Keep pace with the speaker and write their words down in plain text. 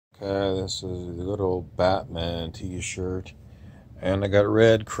This is the good old Batman t-shirt. And I got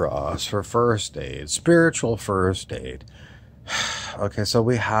Red Cross for first aid, spiritual first aid. Okay, so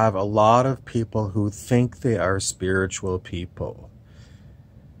we have a lot of people who think they are spiritual people.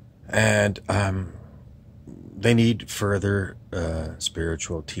 And they need further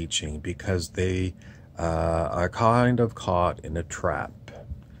spiritual teaching because they are kind of caught in a trap.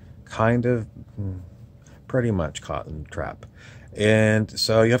 Pretty much caught in a trap. And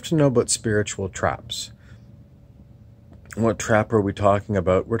so you have to know about spiritual traps. What trap are we talking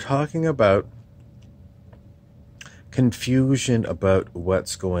about? We're talking about confusion about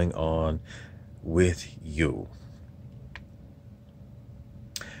what's going on with you.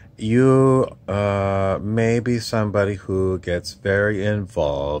 You may be somebody who gets very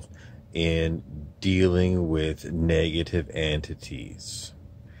involved in dealing with negative entities.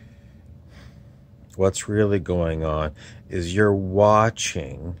 What's really going on is you're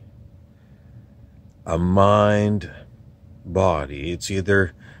watching a mind body. It's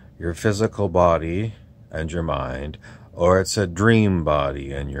either your physical body and your mind, or it's a dream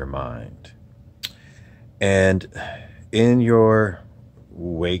body and your mind. And in your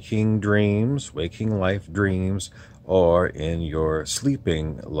waking dreams, waking life dreams, or in your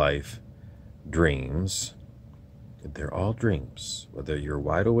sleeping life dreams, they're all dreams. Whether you're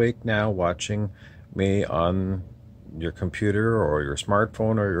wide awake now watching me on your computer or your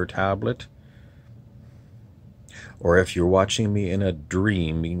smartphone or your tablet, or if you're watching me in a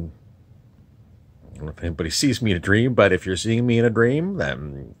dream, I don't know if anybody sees me in a dream, but if you're seeing me in a dream,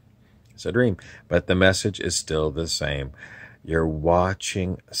 then it's a dream. But the message is still the same. You're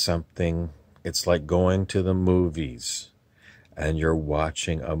watching something. It's like going to the movies and you're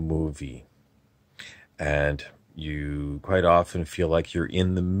watching a movie. And you quite often feel like you're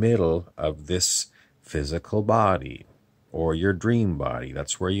in the middle of this physical body or your dream body.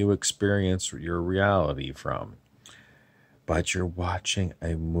 That's where you experience your reality from. But you're watching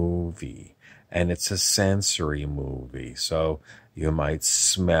a movie, and it's a sensory movie. So you might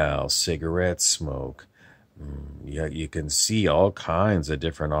smell cigarette smoke. Yeah, you can see all kinds of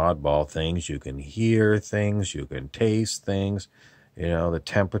different oddball things. You can hear things. You can taste things. You know, the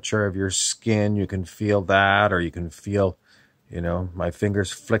temperature of your skin, you can feel that, or you can feel, my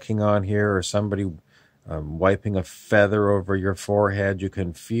fingers flicking on here, or somebody wiping a feather over your forehead. You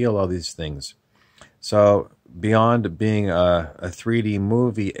can feel all these things. So beyond being a 3D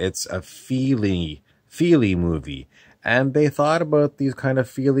movie, it's a feely movie. And they thought about these kind of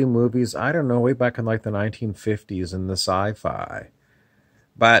feely movies, I don't know, way back in like the 1950s in the sci-fi.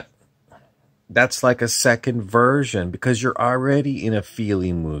 But that's like a second version because you're already in a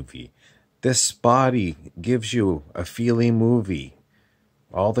feely movie. This body gives you a feely movie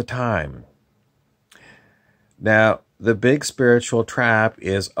all the time. Now, the big spiritual trap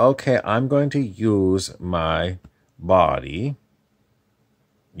is, okay, I'm going to use my body,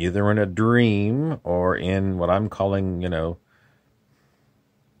 either in a dream or in what I'm calling,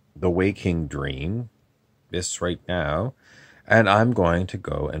 the waking dream, this right now, and I'm going to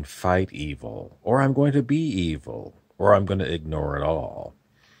go and fight evil, or I'm going to be evil, or I'm going to ignore it all.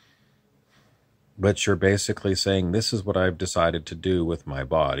 But you're basically saying, this is what I've decided to do with my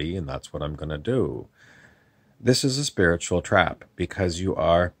body, and that's what I'm going to do. This is a spiritual trap because you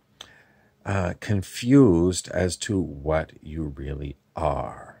are confused as to what you really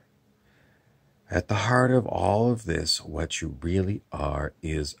are. At the heart of all of this, what you really are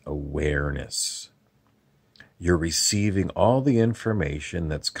is awareness. You're receiving all the information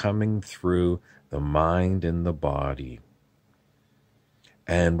that's coming through the mind and the body.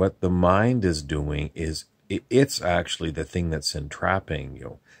 And what the mind is doing is, it's actually the thing that's entrapping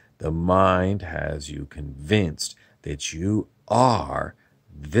you. The mind has you convinced that you are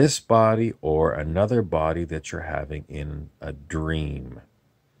this body or another body that you're having in a dream.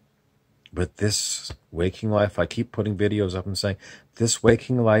 But this waking life, I keep putting videos up and saying, this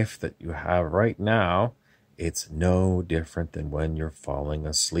waking life that you have right now, it's no different than when you're falling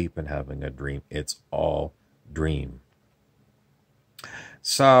asleep and having a dream. It's all dream.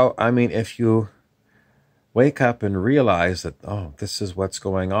 So, I mean, if you wake up and realize that, oh, this is what's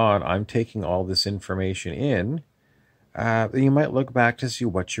going on, I'm taking all this information in, you might look back to see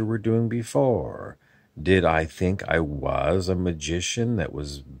what you were doing before. Did I think I was a magician that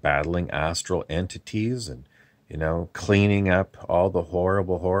was battling astral entities and, cleaning up all the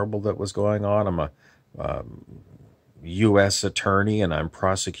horrible that was going on? I'm a U.S. attorney and I'm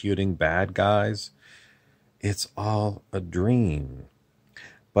prosecuting bad guys. It's all a dream.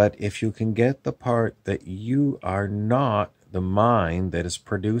 But if you can get the part that you are not the mind that is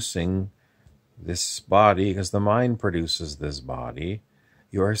producing this body, because the mind produces this body,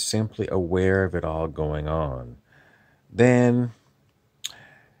 You are simply aware of it all going on. Then,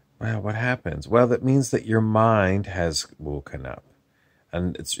 well, what happens? Well, that means that your mind has woken up.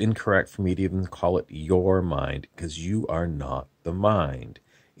 And it's incorrect for me to even call it your mind, because you are not the mind.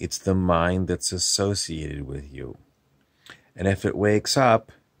 It's the mind that's associated with you. And if it wakes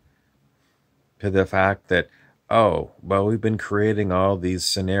up to the fact that, oh, well, we've been creating all these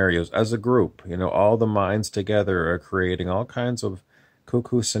scenarios as a group, all the minds together are creating all kinds of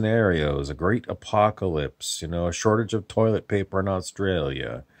cuckoo scenarios, a great apocalypse, a shortage of toilet paper in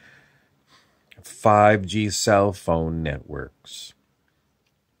Australia, 5G cell phone networks,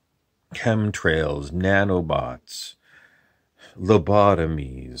 chemtrails, nanobots,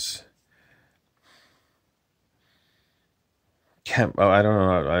 lobotomies, I don't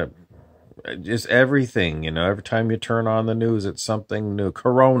know, just everything, every time you turn on the news, it's something new. The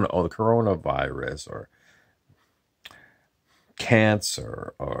coronavirus, or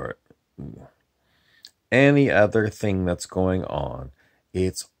cancer, or any other thing that's going on.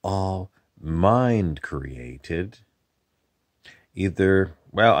 It's all mind created. Either,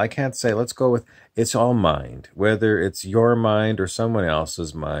 well, I can't say, let's go with, it's all mind. Whether it's your mind or someone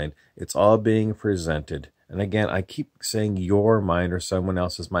else's mind, it's all being presented. And again, I keep saying your mind or someone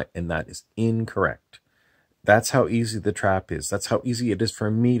else's mind, and that is incorrect. That's how easy the trap is. That's how easy it is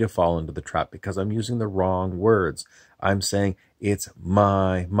for me to fall into the trap, because I'm using the wrong words. I'm saying it's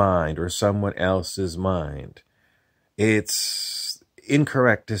my mind or someone else's mind. It's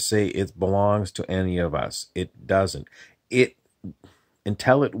incorrect to say it belongs to any of us. It doesn't.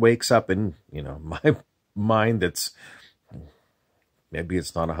 Until it wakes up in, my mind that's, maybe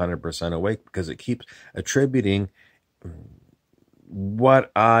it's not 100% awake, because it keeps attributing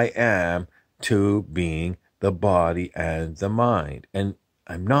what I am to being the body and the mind. And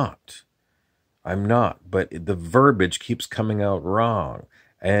I'm not. But the verbiage keeps coming out wrong.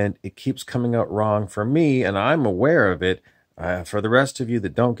 And it keeps coming out wrong for me, and I'm aware of it. For the rest of you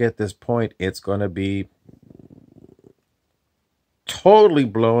that don't get this point, it's going to be totally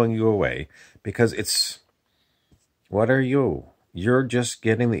blowing you away, because it's, what are you? You're just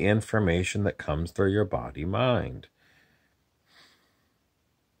getting the information that comes through your body mind.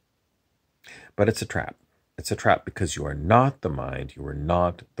 But it's a trap. It's a trap, because you are not the mind, you are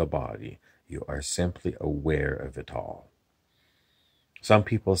not the body. You are simply aware of it all. Some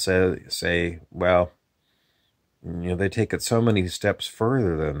people say, well, they take it so many steps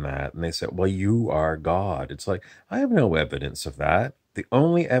further than that, and they say, well, you are God. It's like, I have no evidence of that. The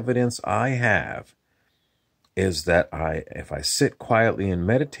only evidence I have is that if I sit quietly in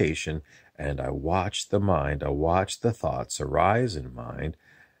meditation and I watch the mind, I watch the thoughts arise in mind,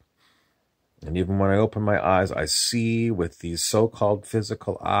 and even when I open my eyes, I see with these so-called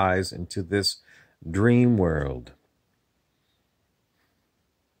physical eyes into this dream world.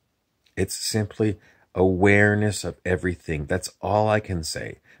 It's simply awareness of everything. That's all I can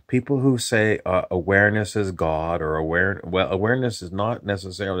say. People who say awareness is God, or awareness is not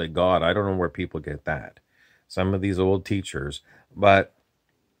necessarily God. I don't know where people get that. Some of these old teachers, but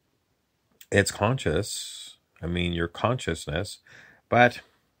it's conscious. I mean, your consciousness, but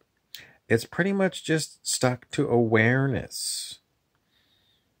it's pretty much just stuck to awareness.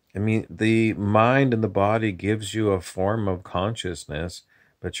 I mean, the mind and the body gives you a form of consciousness,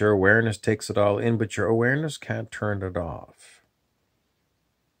 but your awareness takes it all in, but your awareness can't turn it off.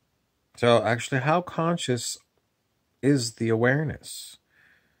 So actually, how conscious is the awareness?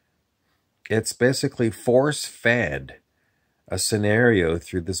 It's basically force-fed a scenario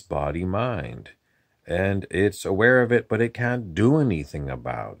through this body-mind. And it's aware of it, but it can't do anything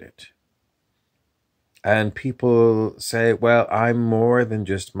about it. And people say, well, I'm more than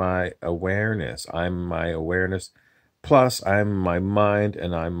just my awareness. I'm my awareness, plus I'm my mind,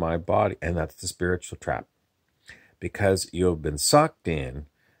 and I'm my body. And that's the spiritual trap. Because you've been sucked in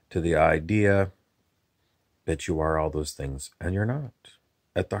to the idea that you are all those things, and you're not.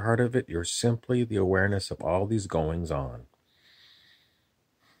 At the heart of it, you're simply the awareness of all these goings on.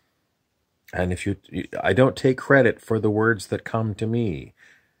 And I don't take credit for the words that come to me.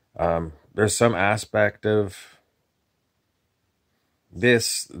 There's some aspect of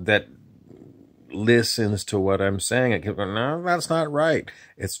this that listens to what I'm saying. It can go, no, that's not right.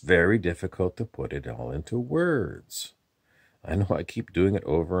 It's very difficult to put it all into words. I know I keep doing it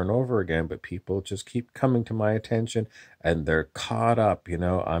over and over again, but people just keep coming to my attention, and they're caught up.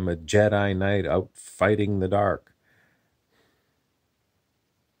 I'm a Jedi Knight out fighting the dark.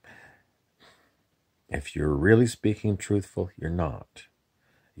 If you're really speaking truthful, you're not.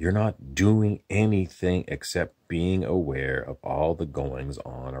 You're not doing anything except being aware of all the goings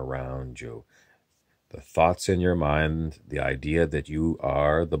on around you. The thoughts in your mind, the idea that you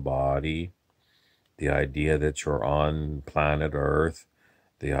are the body, the idea that you're on planet Earth,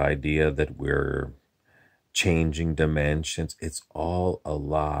 the idea that we're changing dimensions, it's all a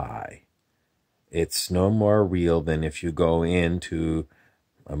lie. It's no more real than if you go into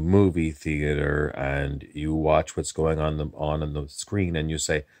a movie theater and you watch what's going on the screen and you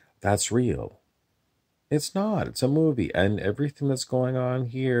say, that's real. It's not. It's a movie. And everything that's going on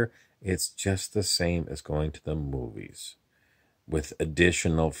here, it's just the same as going to the movies with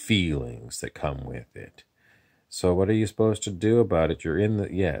additional feelings that come with it. So what are you supposed to do about it?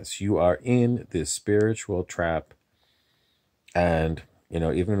 Yes, you are in this spiritual trap. And,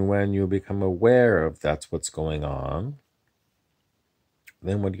 even when you become aware of that's what's going on,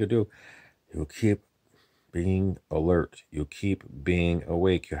 then what do? You keep being alert. You keep being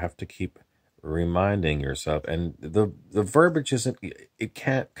awake. You have to keep reminding yourself. And the verbiage it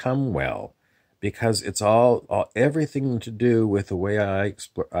can't come well because it's all everything to do with the way I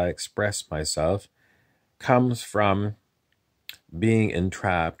express myself comes from being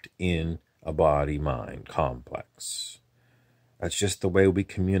entrapped in a body-mind complex. That's just the way we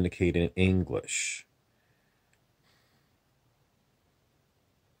communicate in English.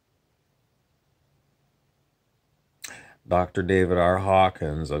 Dr. David R.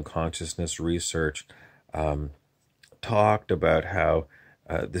 Hawkins of Consciousness Research talked about how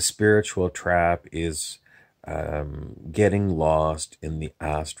the spiritual trap is getting lost in the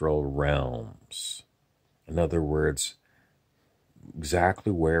astral realms. In other words,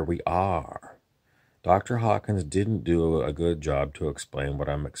 exactly where we are. Dr. Hawkins didn't do a good job to explain what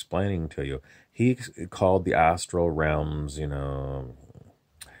I'm explaining to you. He called the astral realms,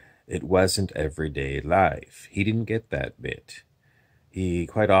 it wasn't everyday life. He didn't get that bit. He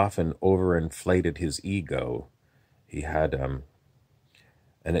quite often overinflated his ego. He had,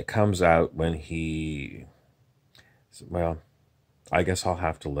 and it comes out when I guess I'll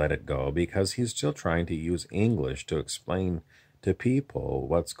have to let it go because he's still trying to use English to explain to people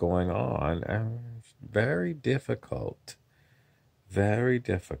what's going on. Very difficult. Very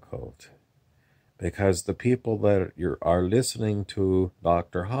difficult. Because the people that are listening to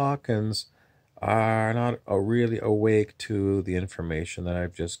Dr. Hawkins are not really awake to the information that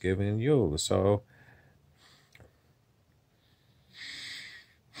I've just given you. So,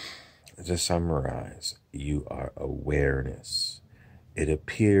 to summarize, you are awareness. It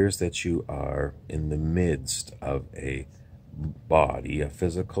appears that you are in the midst of a body, a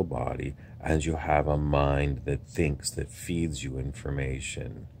physical body, and you have a mind that thinks, that feeds you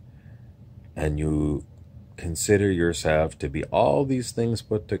information. And you consider yourself to be all these things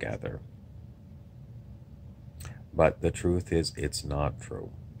put together. But the truth is, it's not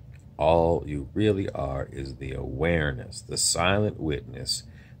true. All you really are is the awareness, the silent witness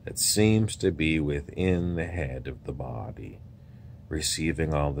that seems to be within the head of the body,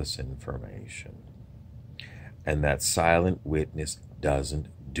 receiving all this information. And that silent witness doesn't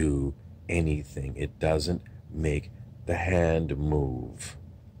do anything. It doesn't make the hand move.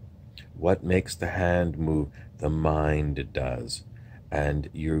 What makes the hand move? The mind does. And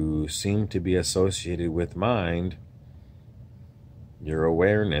you seem to be associated with mind. Your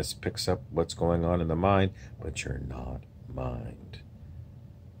awareness picks up what's going on in the mind, but you're not mind.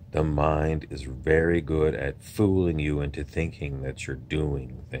 The mind is very good at fooling you into thinking that you're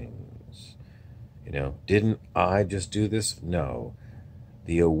doing things. Didn't I just do this? No.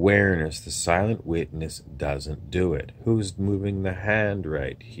 The awareness, the silent witness, doesn't do it. Who's moving the hand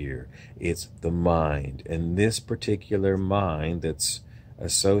right here? It's the mind. And this particular mind that's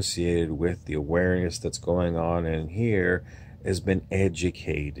associated with the awareness that's going on in here has been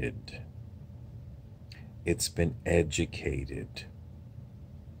educated. It's been educated.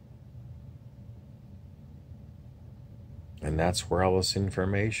 And that's where all this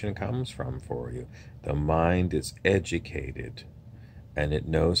information comes from for you. The mind is educated. And it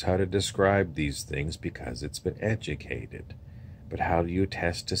knows how to describe these things because it's been educated. But how do you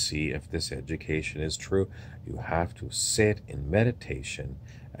test to see if this education is true? You have to sit in meditation,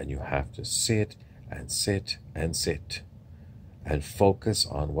 and you have to sit and sit and sit and focus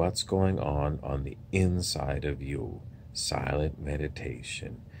on what's going on the inside of you. Silent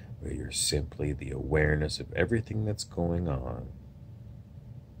meditation, where you're simply the awareness of everything that's going on.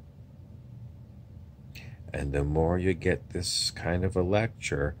 And the more you get this kind of a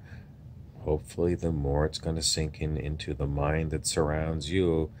lecture, hopefully the more it's going to sink into the mind that surrounds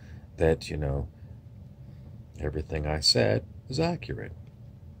you that, everything I said is accurate.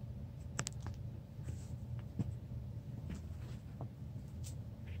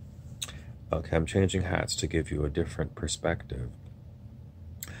 Okay, I'm changing hats to give you a different perspective.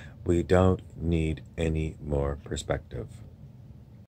 We don't need any more perspective.